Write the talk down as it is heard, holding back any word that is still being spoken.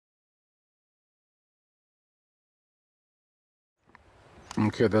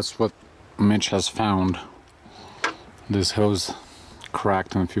Okay, that's what Mitch has found. This hose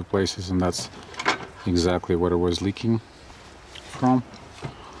cracked in a few places, and that's exactly what it was leaking from.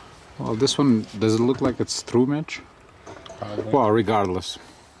 Well, this one, does it look like it's through, Mitch? Well, regardless,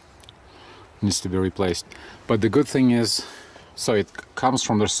 needs to be replaced. But the good thing is, so it comes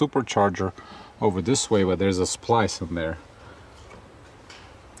from the supercharger over this way, but there's a splice in there.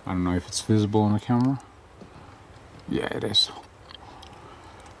 I don't know if it's visible on the camera. Yeah, it is.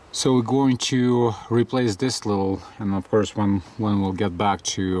 So we're going to replace this little, and of course when we'll get back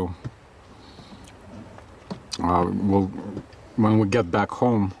to when we get back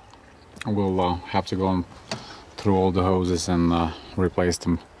home, we'll have to go through all the hoses and replace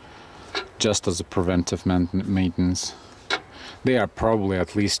them, just as a preventive maintenance. They are probably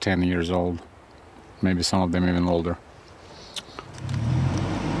at least 10 years old, maybe some of them even older.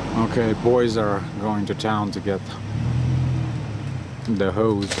 Okay, boys are going to town to get the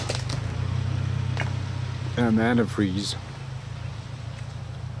hose and the antifreeze,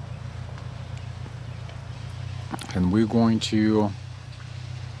 and we're going to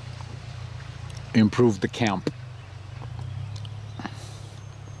improve the camp.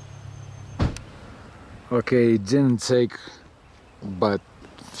 Okay, it didn't take but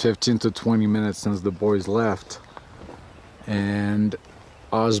 15 to 20 minutes since the boys left, and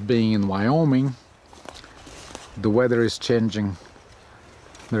us being in Wyoming, the weather is changing.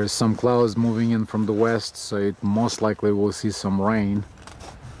 There's some clouds moving in from the west, so it most likely will see some rain.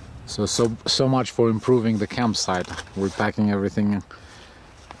 So much for improving the campsite. We're packing everything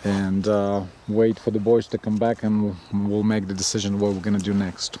and wait for the boys to come back, and we'll make the decision what we're gonna do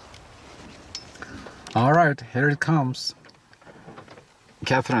next. All right, here it comes.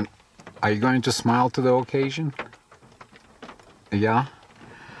 Catherine, are you going to smile to the occasion? Yeah.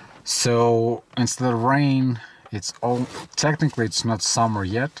 So instead of rain, it's all technically it's not summer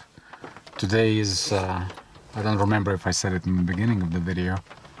yet. Today is I don't remember if I said it in the beginning of the video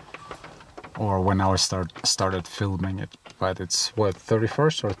or when I started filming it, but it's what,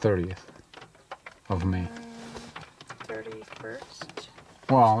 31st or 30th of May? 31st.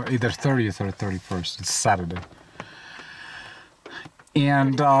 Well, either 30th or 31st. It's Saturday.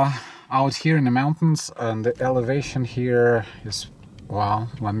 And out here in the mountains, and the elevation here is, well,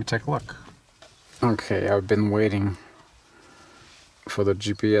 let me take a look. Okay, I've been waiting for the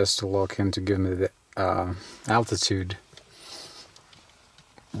GPS to lock in to give me the altitude,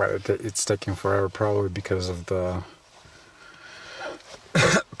 but it's taking forever, probably because of the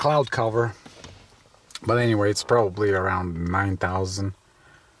cloud cover. But anyway, it's probably around 9,000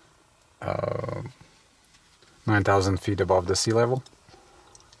 feet above the sea level,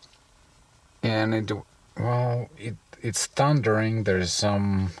 and it's thundering. There's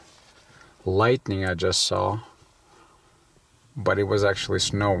some lightning I just saw, but it was actually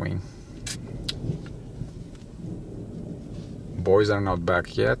snowing. Boys are not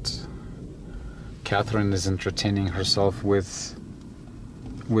back yet. Catherine is entertaining herself with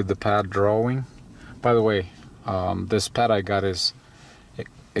the pad drawing. By the way, this pad I got is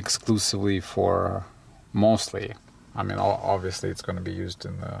exclusively for, mostly, I mean, obviously it's going to be used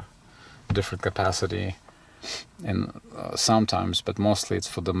in a different capacity and sometimes, but mostly it's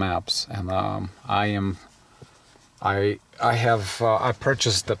for the maps. And I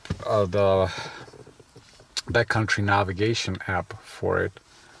purchased the backcountry navigation app for it.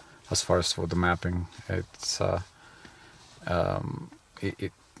 As far as for the mapping, it's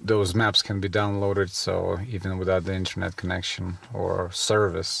those maps can be downloaded, so even without the internet connection or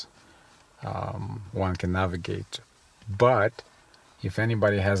service, one can navigate. But if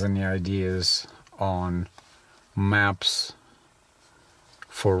anybody has any ideas on maps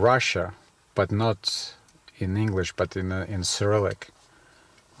for Russia, but not in English, but in Cyrillic,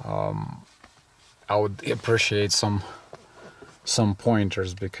 I would appreciate some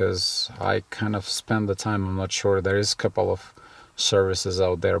pointers, because I kind of spend the time. I'm not sure. There is a couple of services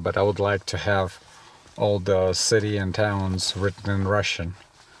out there, but I would like to have all the city and towns written in Russian.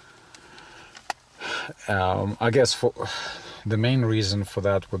 I guess the main reason for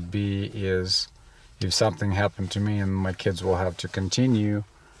that would be is if something happened to me and my kids will have to continue,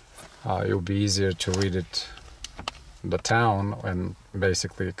 it will be easier to read it, the town, and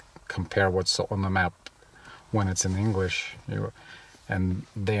basically compare what's on the map when it's in English, and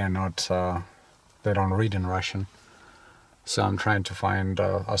they are not, they don't read in Russian. So I'm trying to find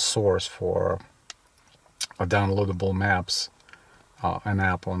a source for a downloadable maps, an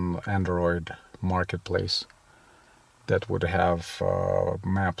app on Android marketplace that would have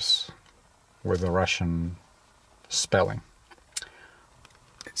maps with a Russian spelling.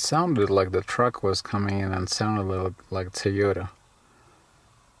 It sounded like the truck was coming in and sounded like Toyota.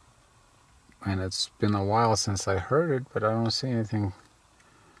 and it's been a while since I heard it, but I don't see anything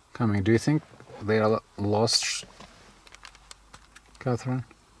coming. Do you think they are lost, Catherine?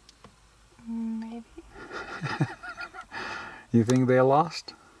 Maybe. You think they are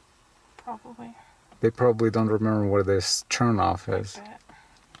lost? Probably. They probably don't remember where this turn off is. I bet.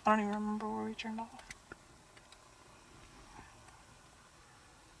 I don't even remember where we turned off.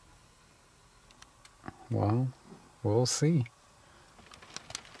 Well, we'll see.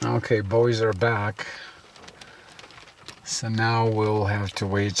 Okay, boys are back. So now we'll have to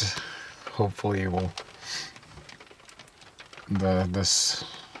wait. Hopefully this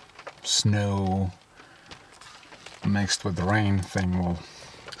snow mixed with the rain thing will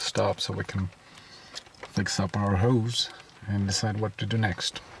stop so we can fix up our hose and decide what to do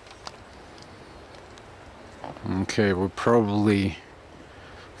next. Okay, we're probably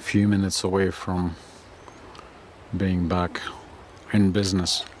a few minutes away from being back in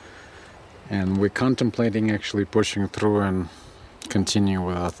business, and we're contemplating actually pushing through and continue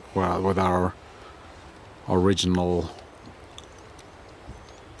with our original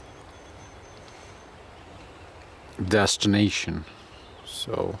destination.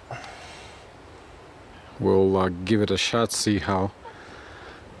 So we'll give it a shot, see how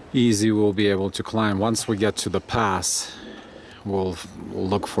easy we'll be able to climb. Once we get to the pass, we'll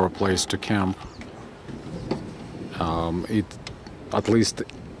look for a place to camp. At least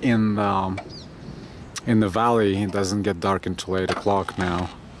in the valley, it doesn't get dark until 8 o'clock now,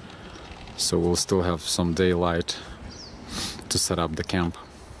 so we'll still have some daylight to set up the camp.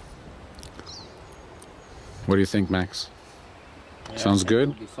 What do you think, Max? Yeah, sounds good?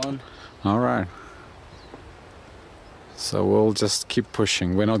 It'll be fun. All right. So we'll just keep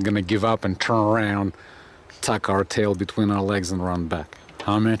pushing. We're not gonna give up and turn around, tuck our tail between our legs and run back.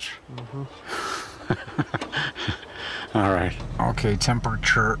 How much? All right. Okay,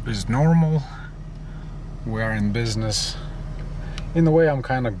 temperature is normal. We are in business. In a way, I'm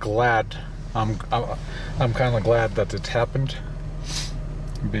kind of glad. I'm kind of glad that it happened,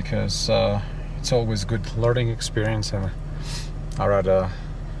 because it's always good learning experience, and I'd rather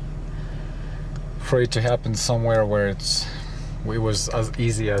for it to happen somewhere where it was as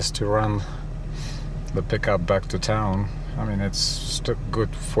easy as to run the pickup back to town. I mean, it's still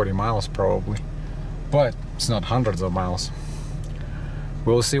good 40 miles probably, but it's not hundreds of miles.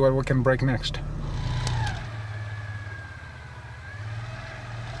 We'll see what we can break next.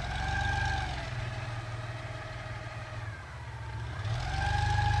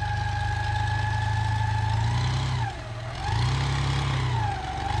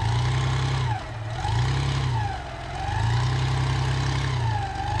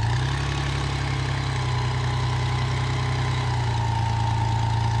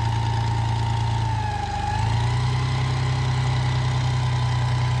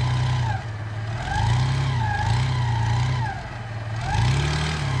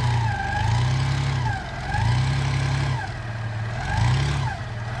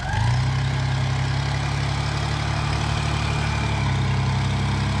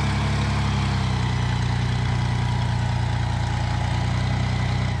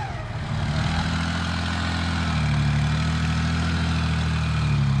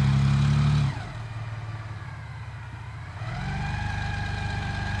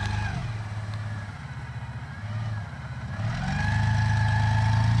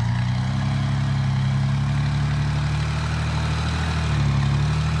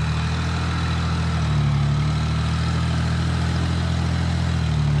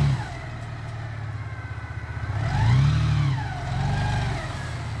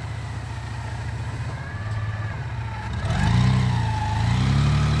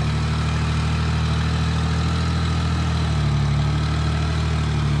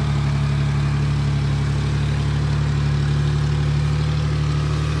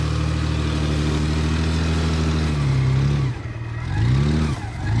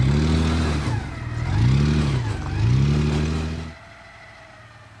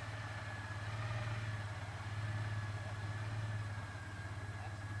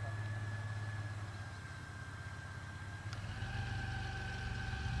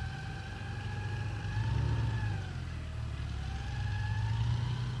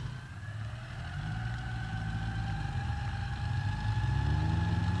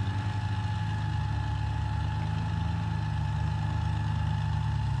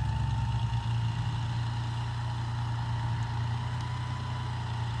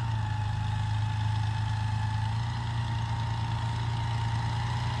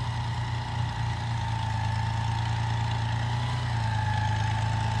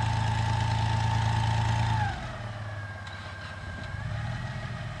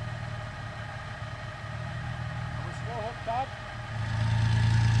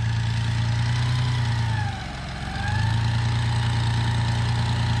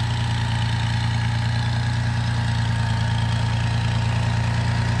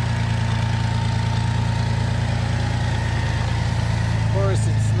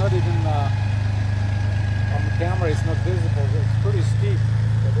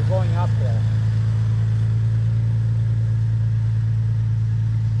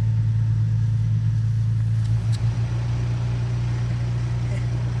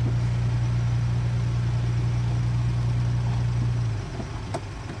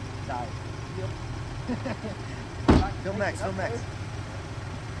 Film next, film next.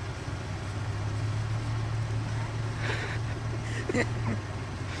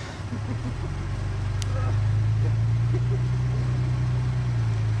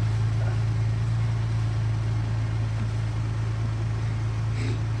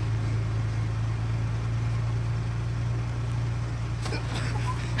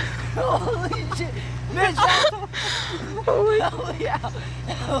 Holy shit! Mitch! Holy hell!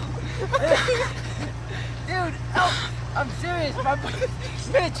 Dude, help! I'm serious, my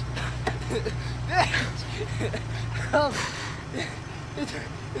Mitch! Mitch! Help! It's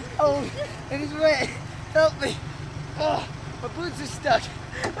cold and it's wet. Help me! Oh, my boots are stuck.